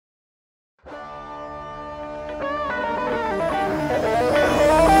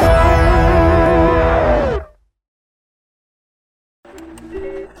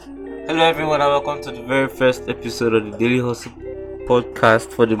to the very first episode of the Daily Hustle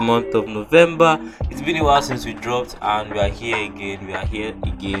podcast for the month of November. It's been a while since we dropped, and we are here again. We are here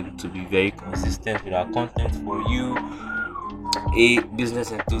again to be very consistent with our content for you, a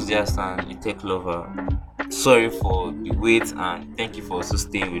business enthusiast and a tech lover. Sorry for the wait, and thank you for also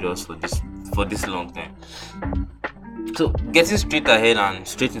staying with us for this long time. So, getting straight ahead and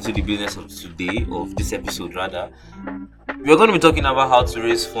straight into the business of today, of this episode rather, we're going to be talking about how to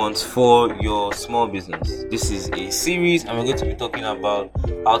raise funds for your small business. This is a series, and we're going to be talking about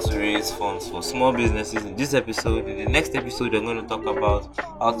how to raise funds for small businesses in this episode. In the next episode, we're going to talk about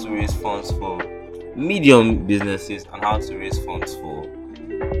how to raise funds for medium businesses and how to raise funds for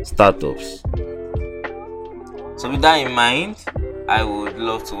startups. So, with that in mind, I would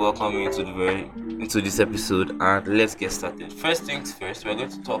love to welcome you into this episode, and let's get started. First things first, we're going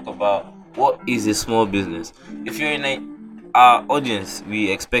to talk about what is a small business. If you're in our audience,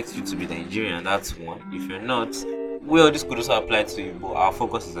 we expect you to be Nigerian. That's one. If you're not, well, this could also apply to you, but our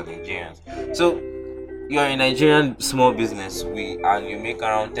focus is on Nigerians. So you're a Nigerian small business, and you make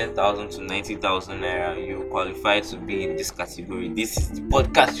around 10,000 to 90,000 naira. You qualify to be in this category. This is the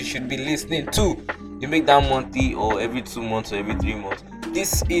podcast you should be listening to. You make that monthly, or every 2 months, or every 3 months.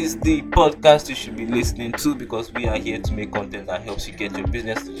 This is the podcast you should be listening to, because we are here to make content that helps you get your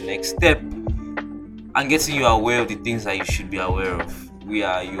business to the next step and getting you aware of the things that you should be aware of. We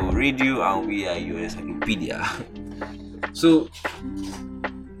are your radio and we are your encyclopedia. So,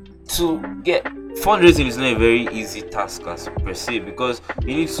 to get fundraising is not a very easy task as per se, because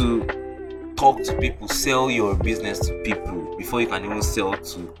you need to talk to people, sell your business to people before you can even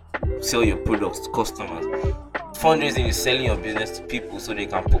sell your products to customers. Fundraising is selling your business to people so they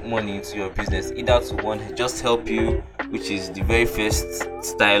can put money into your business, either to one, just help you, which is the very first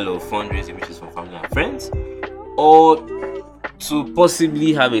style of fundraising, which is from family and friends, or to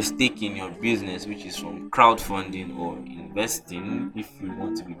possibly have a stake in your business, which is from crowdfunding or investing, if you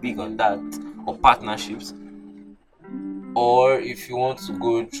want to be big on that, or partnerships, or if you want to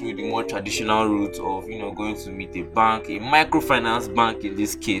go through the more traditional route of going to meet a bank, a microfinance bank in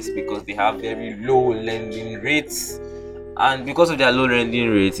this case, because they have very low lending rates, and because of their low lending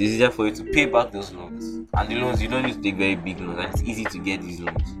rates, it's easier for you to pay back those loans. And the loans, you don't need to take very big loans, and it's easy to get these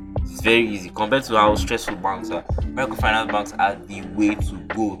loans. It's very easy compared to how stressful banks are. Microfinance banks are the way to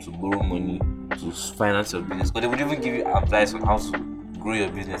go to borrow money to finance your business, but they would even give you advice on how to grow your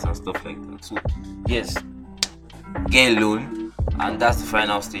business and stuff like that. So yes, get a loan, and that's the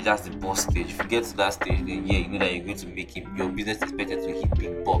final stage. That's the boss stage. If you get to that stage, then you know that you're going to make it. Your business is expected to hit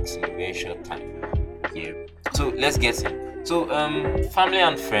big bucks in a very short time. Yeah. So let's get in. So family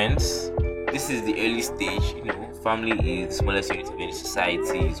and friends. This is the early stage. Family is the smallest unit of any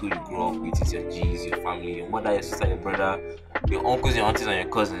society. It's who you grow up with. It's your G's, your family, your mother, your sister, your brother, your uncles, your aunties, and your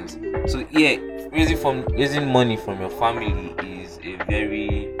cousins. So yeah, raising money from your family is a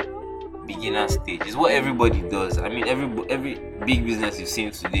very beginner stage. It's what everybody does. I mean, every big business you've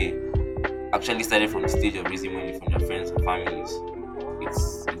seen today actually started from the stage of raising money from your friends and families.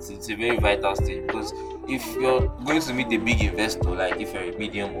 It's a very vital stage, because if you're going to meet a big investor, like if you're a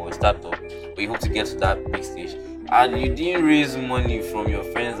medium or a startup, but you hope to get to that big stage, and you didn't raise money from your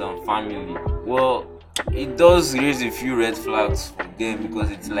friends and family, well, it does raise a few red flags for them, because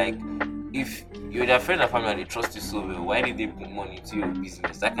it's like, if you're their friend and family and they trust you so well, why did they put money into your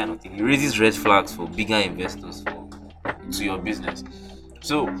business? That kind of thing. It raises red flags for bigger investors to your business.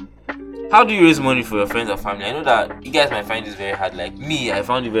 So, how do you raise money for your friends and family? I know that you guys might find this very hard. Like me, I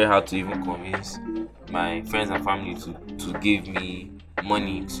found it very hard to even convince my friends and family to give me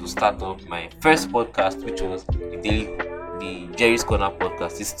money to start up my first podcast, which was the Jerry's Corner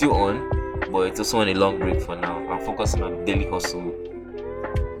podcast. It's still on, but it's also on a long break for now. I'm focusing on Daily Hustle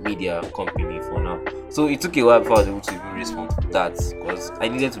media company for now. So it took a while before I was able to even raise funds for that, because I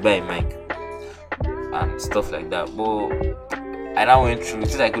needed to buy a mic and stuff like that. But I now went through,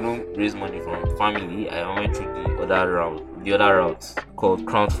 since I couldn't raise money from family, I went through the other route called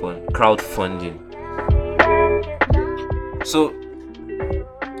crowdfunding. So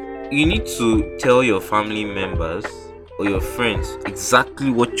you need to tell your family members or your friends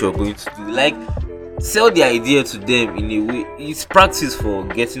exactly what you're going to do. Like, sell the idea to them in a way. It's practice for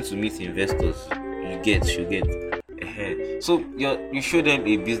getting to meet investors. You get. So you show them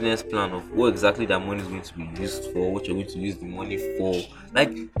a business plan of what exactly that money is going to be used for, what you're going to use the money for.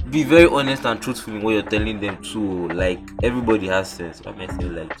 Like, be very honest and truthful in what you're telling them too. Like, everybody has sense. I might say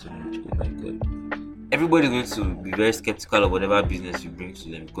like too much. Oh my god. Everybody's going to be very skeptical of whatever business you bring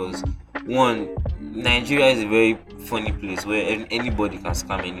to them, because one, Nigeria is a very funny place where anybody can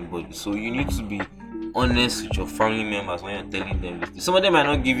scam anybody. So you need to be honest with your family members when you're telling them this. Some of them might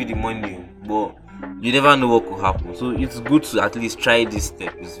not give you the money, but you never know what could happen. So it's good to at least try this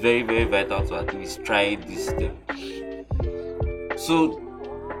step. It's very, very vital to at least try this step. So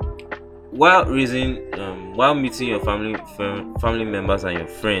while meeting your family members and your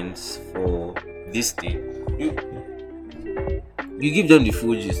friends for this thing, you you give them the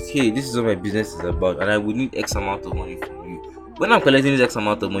full gist. Hey, this is what my business is about, and I would need X amount of money from you. When I'm collecting this X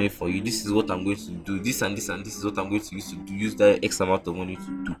amount of money for you, this is what I'm going to do. This and this and this is what I'm going to use to do. Use that X amount of money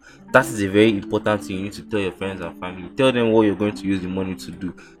to do. That is a very important thing you need to tell your friends and family. Tell them what you're going to use the money to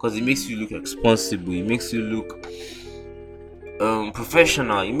do, because it makes you look responsible. It makes you look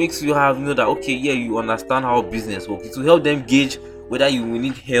professional. It makes you know that, okay, yeah, you understand how business works. It will help them gauge whether you will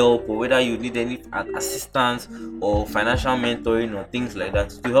need help or whether you need any assistance or financial mentoring or things like that,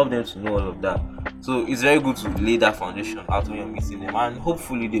 to help them to know all of that. So it's very good to lay that foundation out when you're meeting them, and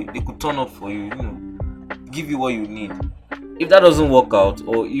hopefully they could turn up for you, give you what you need. If that doesn't work out,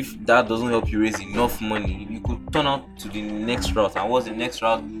 or if that doesn't help you raise enough money, you could turn out to the next route. And what's the next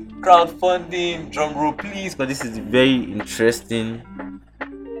route? Crowdfunding. Drum roll please, because this is the very interesting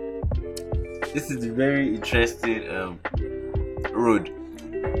road.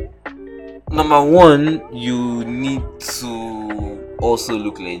 Number one, you need to also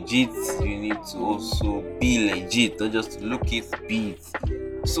look legit. You need to also be legit, not just look it, be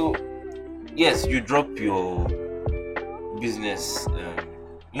it. So yes, you drop your business.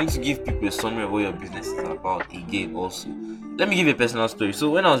 You need to give people a summary of what your business is about. Again, also, let me give you a personal story. So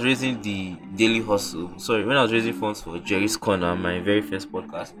when I was raising when I was raising funds for Jerry's Corner, my very first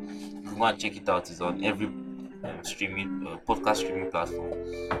podcast, if you want to check it out, it's on every podcast streaming platform.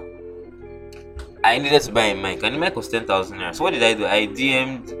 I needed to buy a mic, and the mic was 10,000 naira. So what did I do? I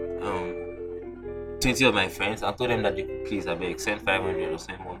DM'd 20 of my friends and told them that they could please send 500 or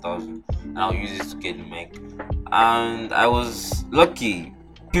send 1,000, and I'll use it to get the mic. And I was lucky.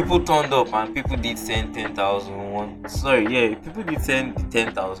 People turned up and people did send 10,000. People did send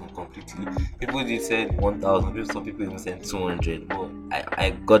 10,000 completely. People did send 1,000. Some people even sent 200. But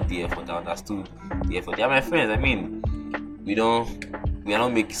I got the effort. I understood the effort. They are my friends. I mean, we are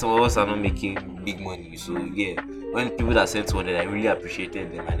not making. Some of us are not making big money. So yeah, when people that sent 200, I really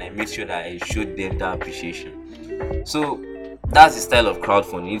appreciated them, and I made sure that I showed them that appreciation. So that's the style of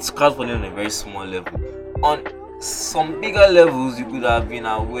crowdfunding. It's crowdfunding on a very small level. On some bigger levels, you could have been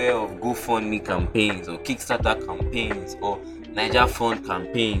aware of GoFundMe campaigns or Kickstarter campaigns or Niger Fund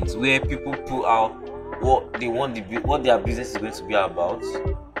campaigns, where people put out what their business is going to be about,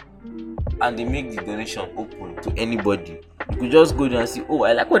 and they make the donation open to anybody. You could just go there and see, oh,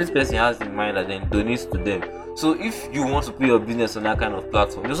 I like what this person has in mind, and then donate to them. So if you want to put your business on that kind of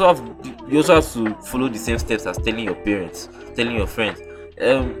platform, you also have to follow the same steps as telling your parents, telling your friends.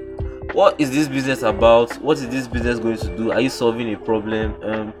 What is this business about? What is this business going to do? Are you solving a problem?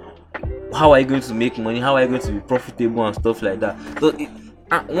 How are you going to make money? How are you going to be profitable and stuff like that? So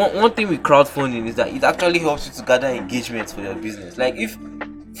one thing with crowdfunding is that it actually helps you to gather engagement for your business. Like if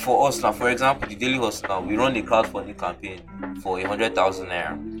for us now, for example, the Daily Hustle now, we run a crowdfunding campaign for 100,000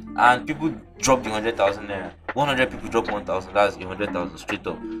 naira, and people drop the 100,000 naira. 100 people drop 1,000. That's 100,000 straight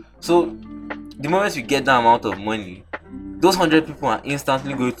up. So the moment you get that amount of money, those 100 people are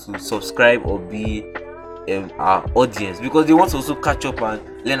instantly going to subscribe or be our audience, because they want to also catch up and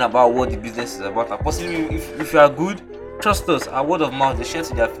learn about what the business is about. And possibly, if you are good, trust us, our word of mouth, they share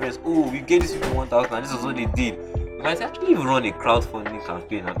to their friends. Oh, we gave this people 1,000, and this is what they did. We might actually even run a crowdfunding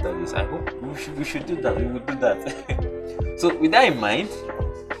campaign after this. I hope we should do that. We will do that. So with that in mind,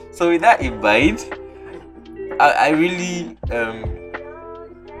 I really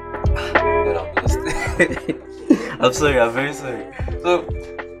I'm sorry, I'm very sorry. So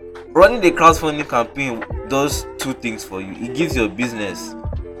running the crowdfunding campaign does two things for you. It gives your business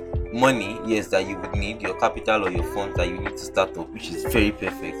money, yes, that you would need, your capital or your funds that you need to start up, which is very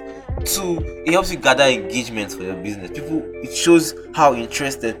perfect. Two, it helps you gather engagement for your business. It shows how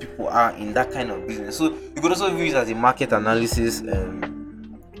interested people are in that kind of business. So you could also use it as a market analysis,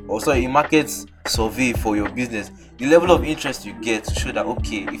 a market survey for your business. The level of interest you get to show that,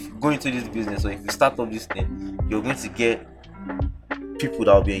 okay, if you go into this business or if you start up this thing, you're going to get people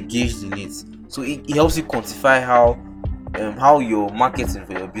that will be engaged in it. So it helps you quantify how your marketing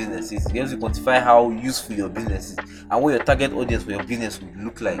for your business is. It helps you quantify how useful your business is and what your target audience for your business will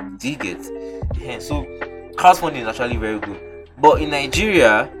look like. Do you get? Yeah, so crowdfunding is actually very good. But in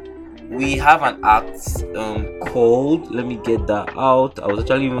Nigeria, we have an act called, let me get that out. I was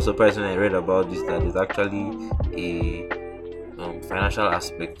actually even surprised when I read about this, that there's actually a financial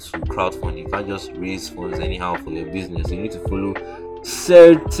aspect to crowdfunding. You can't just raise funds anyhow for your business. You need to follow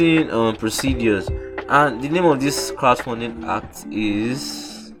certain procedures. And the name of this crowdfunding act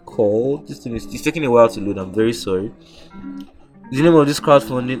is called. This thing is it's taking a while to load. I'm very sorry. The name of this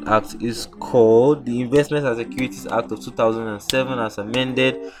crowdfunding act is called the Investment and Securities Act of 2007 as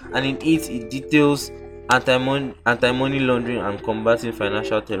amended, and in it details anti-money laundering and combating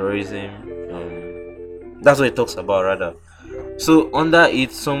financial terrorism. That's what it talks about rather. So under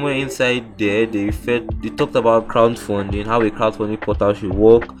it, somewhere inside there, they talked about crowdfunding, how a crowdfunding portal should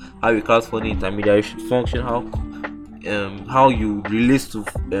work, how a crowdfunding intermediary should function, how you relate to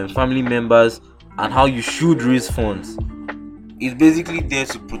family members, and how you should raise funds. It's basically there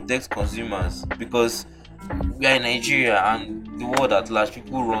to protect consumers because we are in Nigeria and the world at large,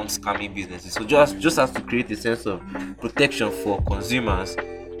 people run scammy businesses. So just has to create a sense of protection for consumers.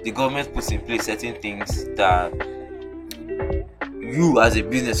 The government puts in place certain things that you as a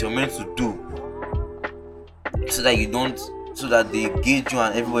business you're meant to do so that you don't so that they gauge you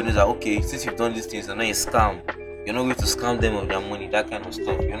and everybody knows that okay, since you've done these things, you're not a scam. You're not going to scam them of their money, that kind of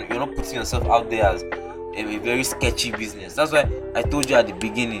stuff. You're not putting yourself out there as a very sketchy business. That's why I told you at the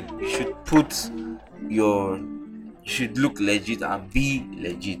beginning, you should look legit and be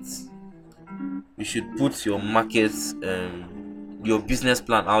legit. You should put your markets, your business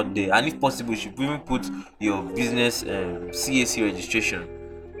plan out there, and if possible, you should even put your business CAC registration.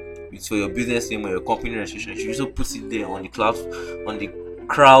 It's for your business name or your company registration. You should also put it there on the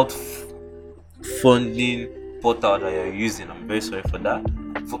crowd funding portal that you're using. I'm very sorry for that.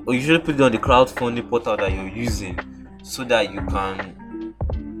 You should put it on the crowdfunding portal that you're using so that you can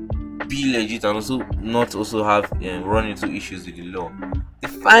be legit and also not also have run into issues with the law. The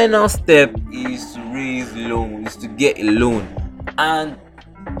final step is to raise loan, is to get a loan, and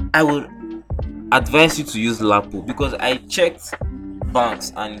I would advise you to use Lapo because I checked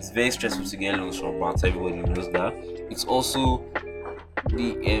banks and it's very stressful to get loans from banks. Everybody knows that. It's also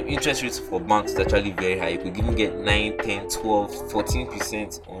the interest rates for banks is actually very high. You could even get 9, 10, 12,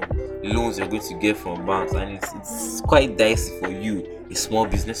 14% on loans you're going to get from banks, and it's quite dicey for you, a small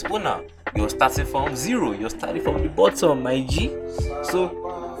business owner. You're starting from zero, you're starting from the bottom, my G. So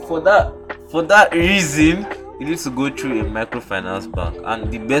for that reason, you need to go through a microfinance bank,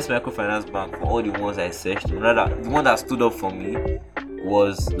 and the best microfinance bank for all the ones I searched, rather the one that stood up for me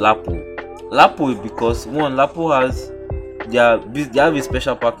was Lapo. Lapo because one, Lapo has they have a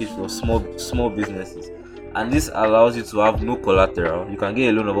special package for small businesses, and this allows you to have no collateral. You can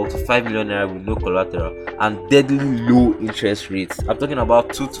get a loan of up to 5 million naira with no collateral and deadly low interest rates. I'm talking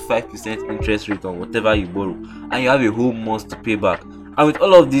about 2 to 5% interest rate on whatever you borrow, and you have a whole month to pay back. And with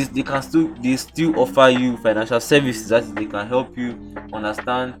all of this, they still offer you financial services that is, they can help you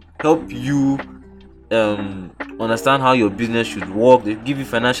understand how your business should work. They give you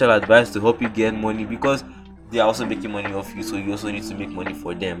financial advice to help you get money because they are also making money off you, so you also need to make money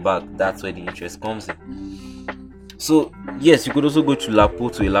for them back. That's where the interest comes in. So yes, you could also go to a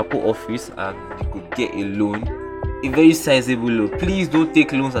Lapo office, and you could get a loan, a very sizable loan. Please don't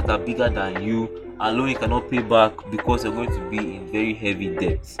take loans that are bigger than you, and loan you cannot pay back because you're going to be in very heavy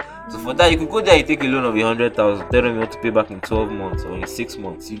debts. So for that, you could go there and take a loan of 100,000, tell them you want to pay back in 12 months or in 6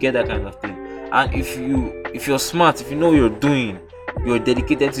 months. You get that kind of thing. And if you're smart, if you know what you're doing, you're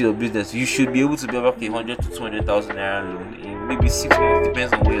dedicated to your business, you should be able to pay back 100 to 200,000 naira loan in maybe 6 months.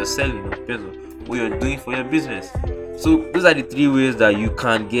 Depends on what you're selling, depends on what you're doing for your business. So those are the three ways that you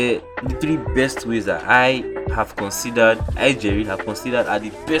can get, the three best ways that Jerry have considered are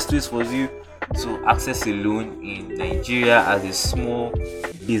the best ways for you to access a loan in Nigeria as a small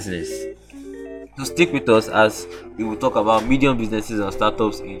business. So stick with us as we will talk about medium businesses and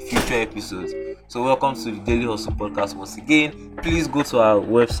startups in future episodes. So welcome to the Daily Hustle podcast once again. Please go to our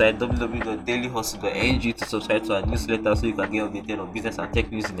website www.dailyhustle.ng to subscribe to our newsletter so you can get updated on business and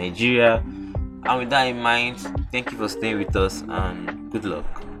tech news in Nigeria. And with that in mind, thank you for staying with us and good luck.